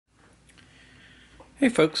Hey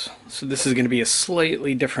folks, so this is going to be a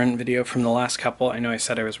slightly different video from the last couple. I know I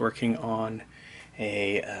said I was working on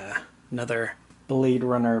another Blade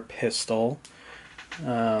Runner pistol.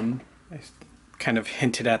 I kind of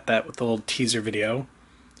hinted at that with the little teaser video.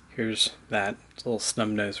 Here's that, it's a little snub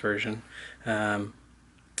nose version. That's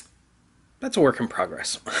a work in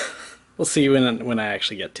progress. We'll see when I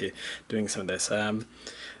actually get to doing some of this.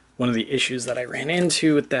 One of the issues that I ran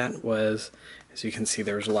into with that was, as you can see,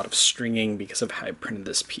 there was a lot of stringing because of how I printed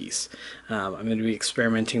this piece. I'm going to be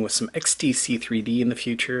experimenting with some XTC 3D in the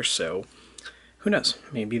future, so who knows,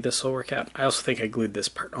 maybe this will work out. I also think I glued this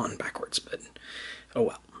part on backwards, but oh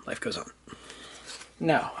well, life goes on.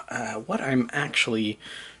 Now, what I'm actually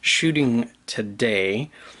shooting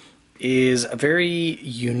today is a very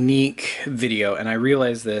unique video, and I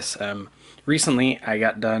realized this recently. I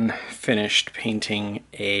got done finished painting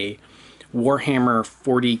a Warhammer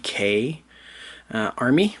 40K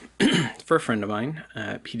army for a friend of mine.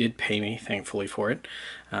 He did pay me, thankfully, for it,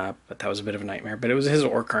 but that was a bit of a nightmare. But it was his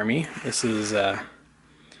orc army. This is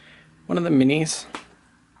one of the minis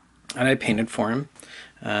that I painted for him,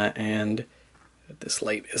 and this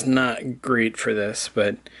light is not great for this,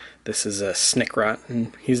 but this is a Snickrot,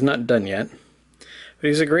 and he's not done yet. But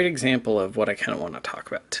he's a great example of what I kind of want to talk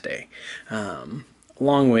about today.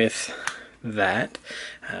 Along with that,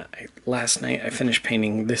 last night I finished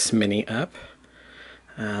painting this mini up.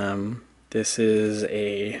 This is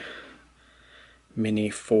a mini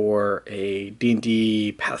for a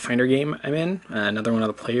D&D Pathfinder game I'm in. Another one of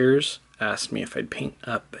the players asked me if I'd paint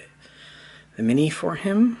up the mini for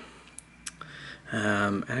him.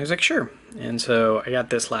 And I was like, sure. And so I got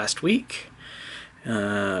this last week.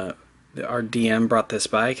 Our DM brought this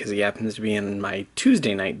by because he happens to be in my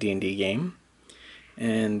Tuesday night D&D game.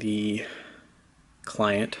 And the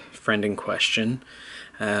client, friend in question,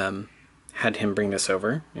 had him bring this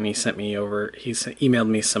over. And he sent me over, he emailed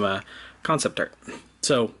me some concept art.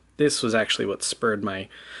 So this was actually what spurred my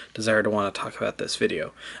desire to want to talk about this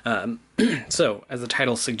video. So, as the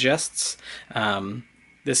title suggests,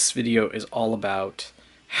 this video is all about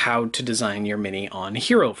how to design your mini on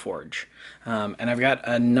Hero Forge. And I've got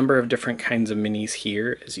a number of different kinds of minis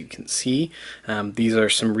here, as you can see. These are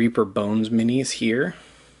some Reaper Bones minis here.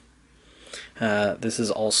 This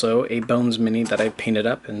is also a Bones mini that I painted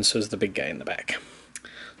up, and so is the big guy in the back.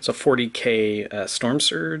 So 40K Storm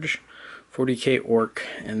Surge, 40K Orc,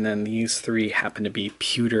 and then these three happen to be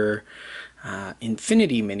Pewter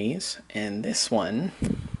Infinity minis, and this one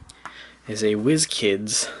is a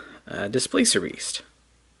WizKids Displacer Beast.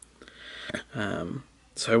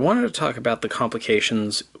 So I wanted to talk about the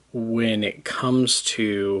complications when it comes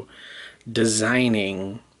to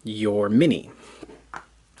designing your mini.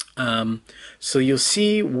 So you'll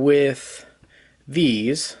see with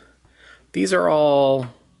these are all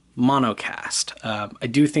monocast. I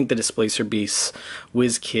do think the Displacer Beasts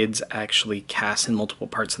WizKids actually cast in multiple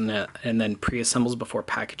parts and then pre-assembles before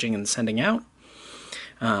packaging and sending out.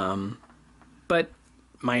 But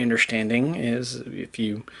my understanding is, if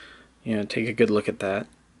you take a good look at that,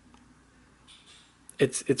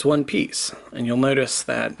 it's one piece, and you'll notice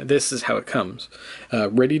that this is how it comes.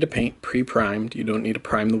 Ready to paint, pre-primed. You don't need to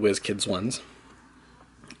prime the WizKids ones.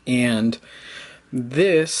 And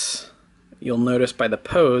this, you'll notice by the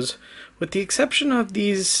pose, with the exception of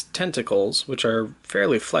these tentacles, which are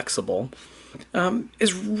fairly flexible,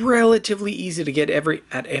 is relatively easy to get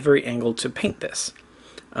at every angle to paint this.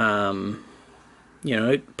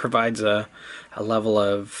 It provides a level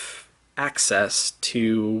of access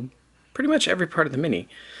to pretty much every part of the mini,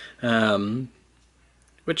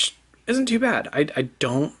 which isn't too bad. I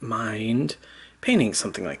don't mind painting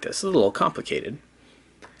something like this. It's a little complicated.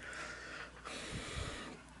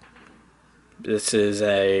 This is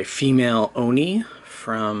a female Oni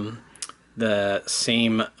from the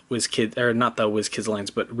same WizKids, or not the WizKids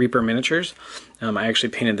lines, but Reaper Miniatures. I actually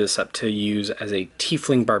painted this up to use as a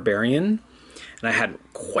Tiefling Barbarian, and I hadn't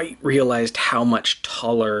quite realized how much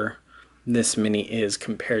taller this mini is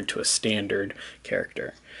compared to a standard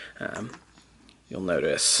character. You'll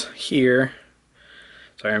notice here,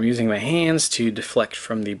 sorry, I'm using my hands to deflect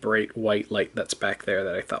from the bright white light that's back there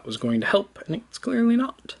that I thought was going to help, and it's clearly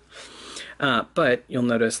not. But you'll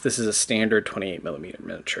notice this is a standard 28mm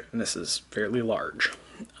miniature, and this is fairly large.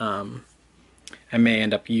 I may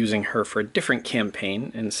end up using her for a different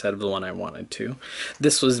campaign instead of the one I wanted to.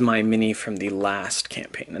 This was my mini from the last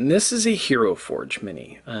campaign, and this is a Hero Forge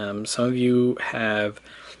mini. Some of you have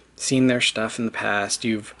seen their stuff in the past.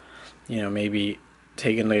 You've, maybe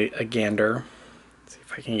taken a gander. Let's see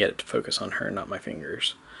if I can get it to focus on her, not my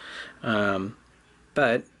fingers.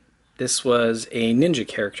 But this was a ninja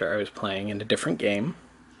character I was playing in a different game.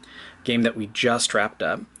 game that we just wrapped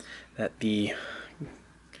up, that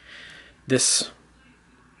this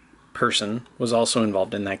person was also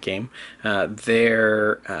involved in that game.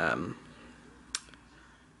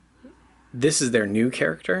 This is their new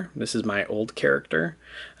character. This is my old character.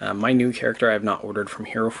 My new character I have not ordered from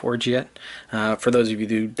Hero Forge yet. For those of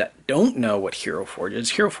you that don't know what Hero Forge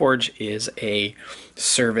is a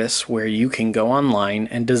service where you can go online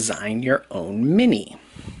and design your own mini.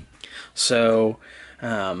 So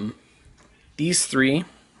these three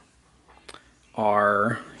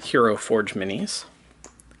are Hero Forge minis.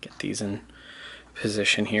 Get these in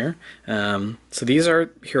position here. So these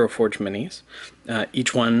are Hero Forge minis.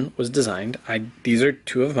 Each one was designed. These are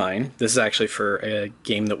two of mine. This is actually for a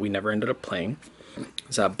game that we never ended up playing.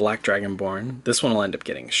 It's Black Dragonborn. This one will end up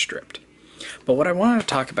getting stripped. But what I wanted to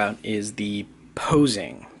talk about is the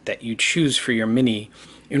posing that you choose for your mini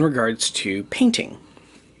in regards to painting.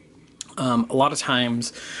 A lot of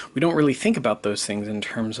times we don't really think about those things in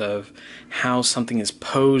terms of how something is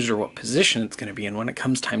posed or what position it's going to be in when it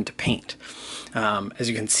comes time to paint. As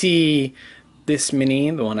you can see, this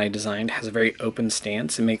mini, the one I designed, has a very open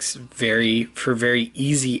stance. It makes for very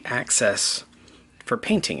easy access for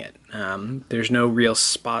painting it. There's no real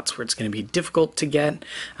spots where it's going to be difficult to get.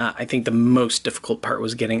 I think the most difficult part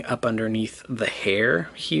was getting up underneath the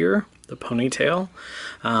hair here, the ponytail,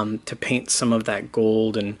 to paint some of that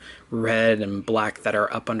gold and red and black that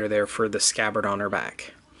are up under there for the scabbard on her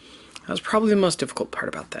back. That was probably the most difficult part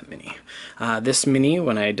about that mini. This mini,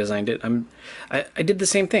 when I designed it, I did the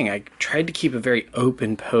same thing. I tried to keep a very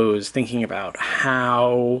open pose, thinking about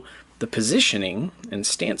how the positioning and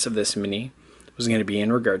stance of this mini was going to be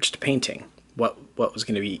in regards to painting. What was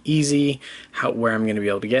going to be easy, where I'm going to be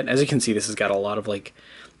able to get. As you can see, this has got a lot of like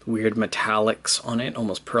weird metallics on it,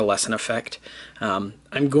 almost pearlescent effect.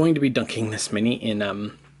 I'm going to be dunking this mini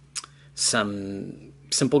in some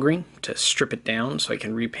simple green to strip it down so I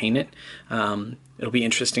can repaint it. It'll be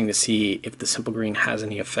interesting to see if the simple green has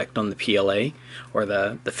any effect on the PLA or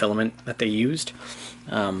the filament that they used.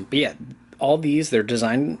 But yeah, all these, they're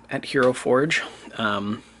designed at Hero Forge,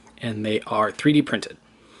 and they are 3D printed.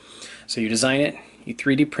 So you design it, you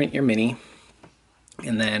 3D print your mini,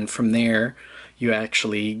 and then from there you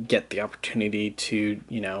actually get the opportunity to,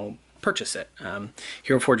 purchase it.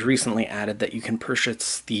 Hero Forge recently added that you can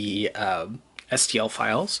purchase the STL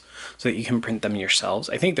files so that you can print them yourselves.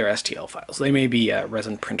 I think they're STL files. They may be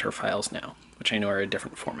resin printer files now, which I know are a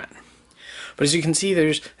different format. But as you can see,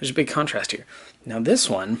 there's a big contrast here. Now this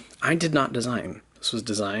one, I did not design. This was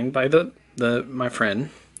designed by my friend,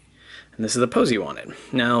 and this is the pose he wanted.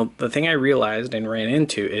 Now, the thing I realized and ran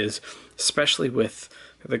into is, especially with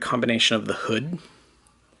the combination of the hood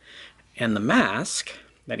and the mask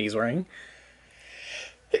that he's wearing,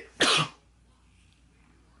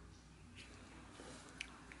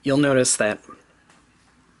 you'll notice that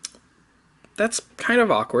that's kind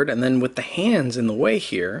of awkward. And then with the hands in the way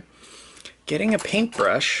here, getting a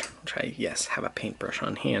paintbrush, which I, yes, have a paintbrush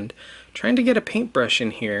on hand, trying to get a paintbrush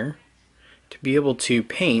in here to be able to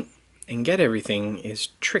paint and get everything is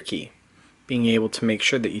tricky. Being able to make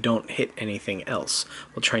sure that you don't hit anything else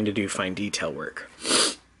while trying to do fine detail work.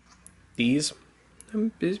 These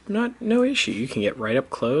is no issue. You can get right up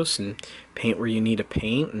close and paint where you need to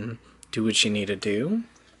paint and do what you need to do.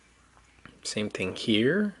 Same thing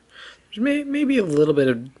here. There's maybe a little bit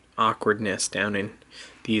of awkwardness down in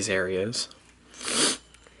these areas.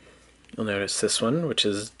 You'll notice this one,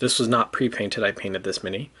 this was not pre-painted. I painted this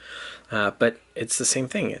mini, but it's the same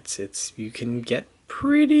thing. It's you can get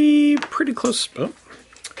pretty close. Oh,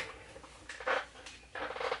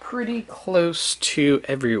 pretty close to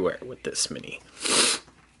everywhere with this mini.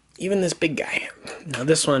 Even this big guy. Now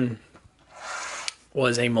this one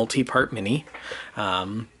was a multi-part mini.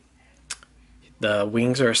 The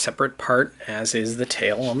wings are a separate part, as is the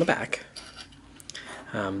tail on the back.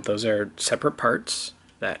 Those are separate parts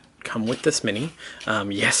that come with this mini.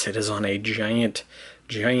 Yes, it is on a giant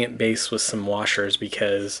base with some washers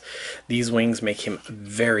because these wings make him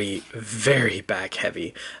very, very back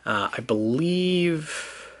heavy. I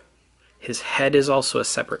believe his head is also a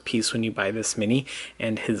separate piece when you buy this mini,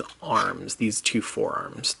 and his arms, these two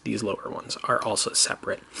forearms, these lower ones, are also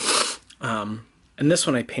separate. And this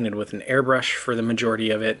one I painted with an airbrush for the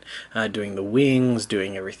majority of it, doing the wings,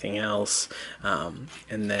 doing everything else, and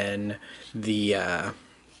then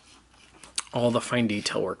all the fine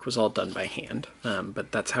detail work was all done by hand.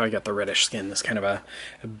 But that's how I got the reddish skin, this kind of a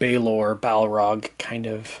Baylor, Balrog kind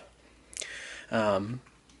of.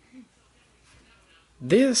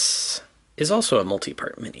 This is also a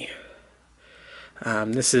multi-part mini.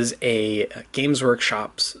 This is a Games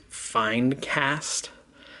Workshop's Find Cast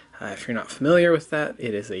If you're not familiar with that,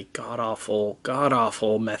 it is a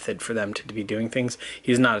god-awful method for them to be doing things.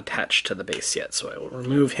 He's not attached to the base yet, so I will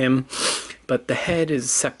remove him. But the head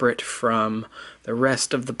is separate from the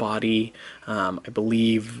rest of the body. I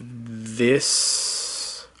believe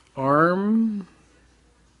this arm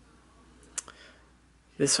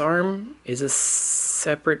is a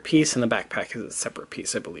separate piece, and the backpack is a separate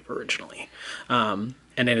piece, I believe, originally.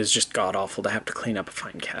 And it is just god-awful to have to clean up a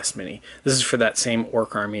fine cast mini. This is for that same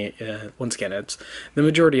orc army. Once again, it's the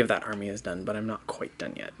majority of that army is done, but I'm not quite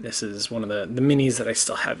done yet. This is one of the minis that I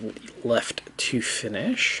still have left to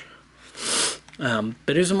finish. But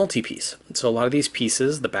it is a multi-piece. So a lot of these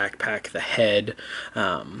pieces, the backpack, the head,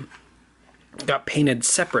 got painted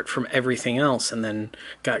separate from everything else and then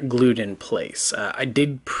got glued in place. I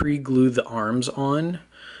did pre-glue the arms on.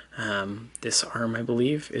 This arm, I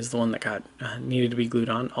believe, is the one that got needed to be glued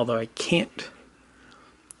on, although I can't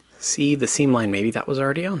see the seam line. Maybe that was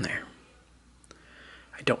already on there.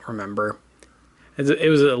 I don't remember. It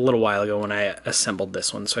was a little while ago when I assembled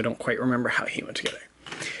this one, so I don't quite remember how he went together.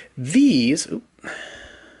 These,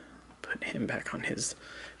 put him back on his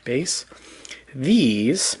base.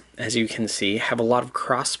 These, as you can see, have a lot of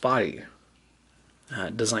cross-body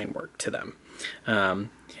design work to them.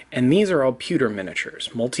 And these are all pewter miniatures,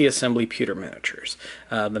 multi-assembly pewter miniatures.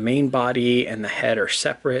 The main body and the head are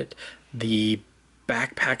separate. The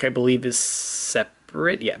backpack, I believe, is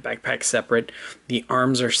separate. Yeah, backpack separate. The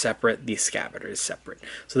arms are separate. The scabbard is separate.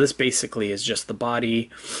 So this basically is just the body,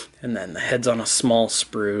 and then the head's on a small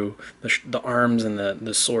sprue. The arms and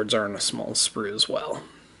the swords are on a small sprue as well.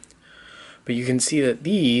 But you can see that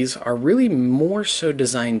these are really more so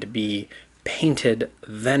designed to be painted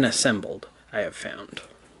than assembled, I have found.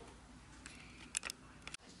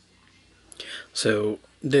 So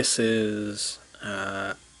this is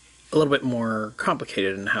a little bit more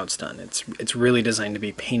complicated in how it's done. It's really designed to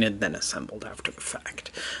be painted then assembled after the fact,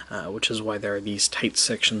 which is why there are these tight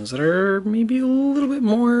sections that are maybe a little bit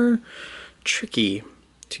more tricky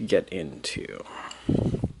to get into.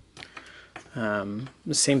 The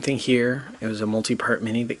same thing here. It was a multi-part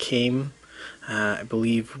mini that came, I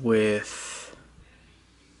believe, with...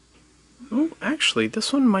 Oh, actually,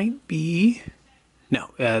 this one might be...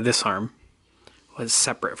 No, this arm was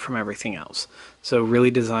separate from everything else. So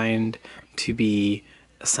really designed to be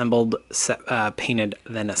assembled, painted,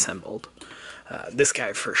 then assembled. This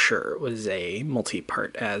guy for sure was a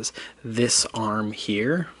multi-part, as this arm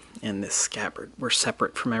here and this scabbard were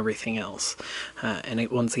separate from everything else. And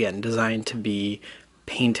it, once again, designed to be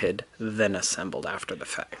painted, then assembled after the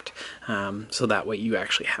fact. So that way you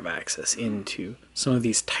actually have access into some of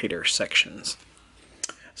these tighter sections.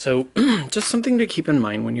 So just something to keep in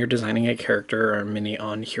mind when you're designing a character or a mini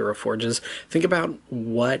on Hero Forges. Think about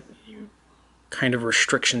what kind of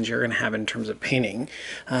restrictions you're going to have in terms of painting.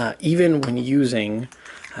 Even when using,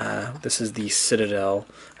 this is the Citadel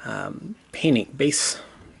painting base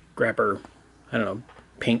grabber, I don't know,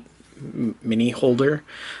 paint mini holder.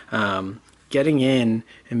 Getting in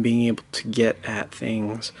and being able to get at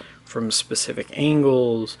things from specific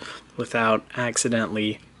angles without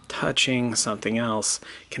accidentally touching something else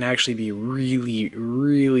can actually be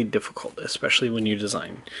really difficult, especially when you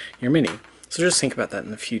design your mini. So just think about that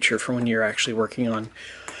in the future for when you're actually working on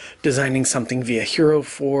designing something via Hero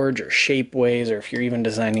Forge or Shapeways, or if you're even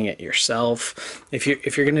designing it yourself. If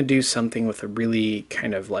you're going to do something with a really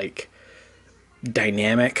kind of like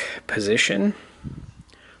dynamic position,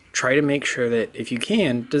 try to make sure that if you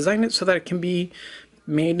can, design it so that it can be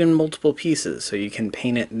made in multiple pieces, so you can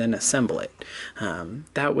paint it and then assemble it.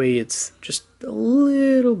 That way it's just a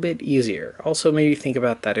little bit easier. Also, maybe think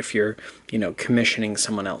about that if you're, commissioning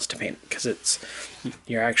someone else to paint, because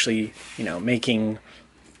you're actually, making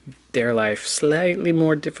their life slightly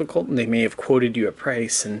more difficult, and they may have quoted you a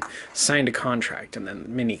price and signed a contract, and then the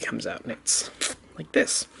mini comes out and it's like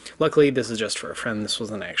this. Luckily, this is just for a friend. This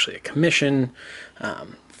wasn't actually a commission.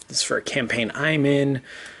 This is for a campaign I'm in.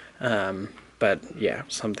 But yeah,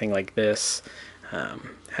 something like this.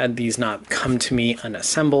 Had these not come to me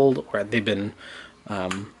unassembled, or had they been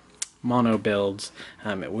mono builds,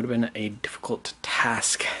 it would have been a difficult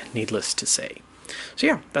task, needless to say. So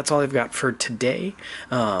yeah, that's all I've got for today.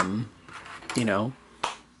 I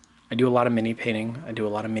do a lot of mini painting. I do a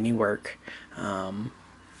lot of mini work.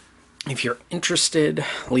 If you're interested,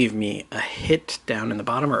 leave me a hit down in the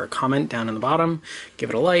bottom, or a comment down in the bottom. Give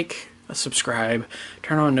it a like, subscribe,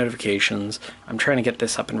 turn on notifications. I'm trying to get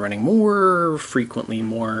this up and running more frequently,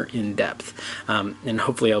 more in depth, and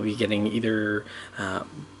hopefully I'll be getting either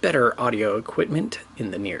better audio equipment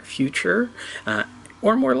in the near future,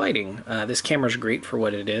 or more lighting. This camera's great for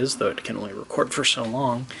what it is, though it can only record for so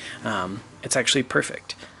long. It's actually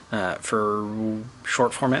perfect. for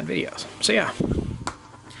short format videos. So yeah,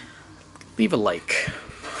 leave a like,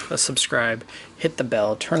 a subscribe, hit the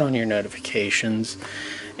bell, turn on your notifications,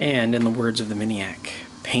 and in the words of the Miniac,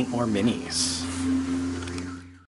 paint more minis.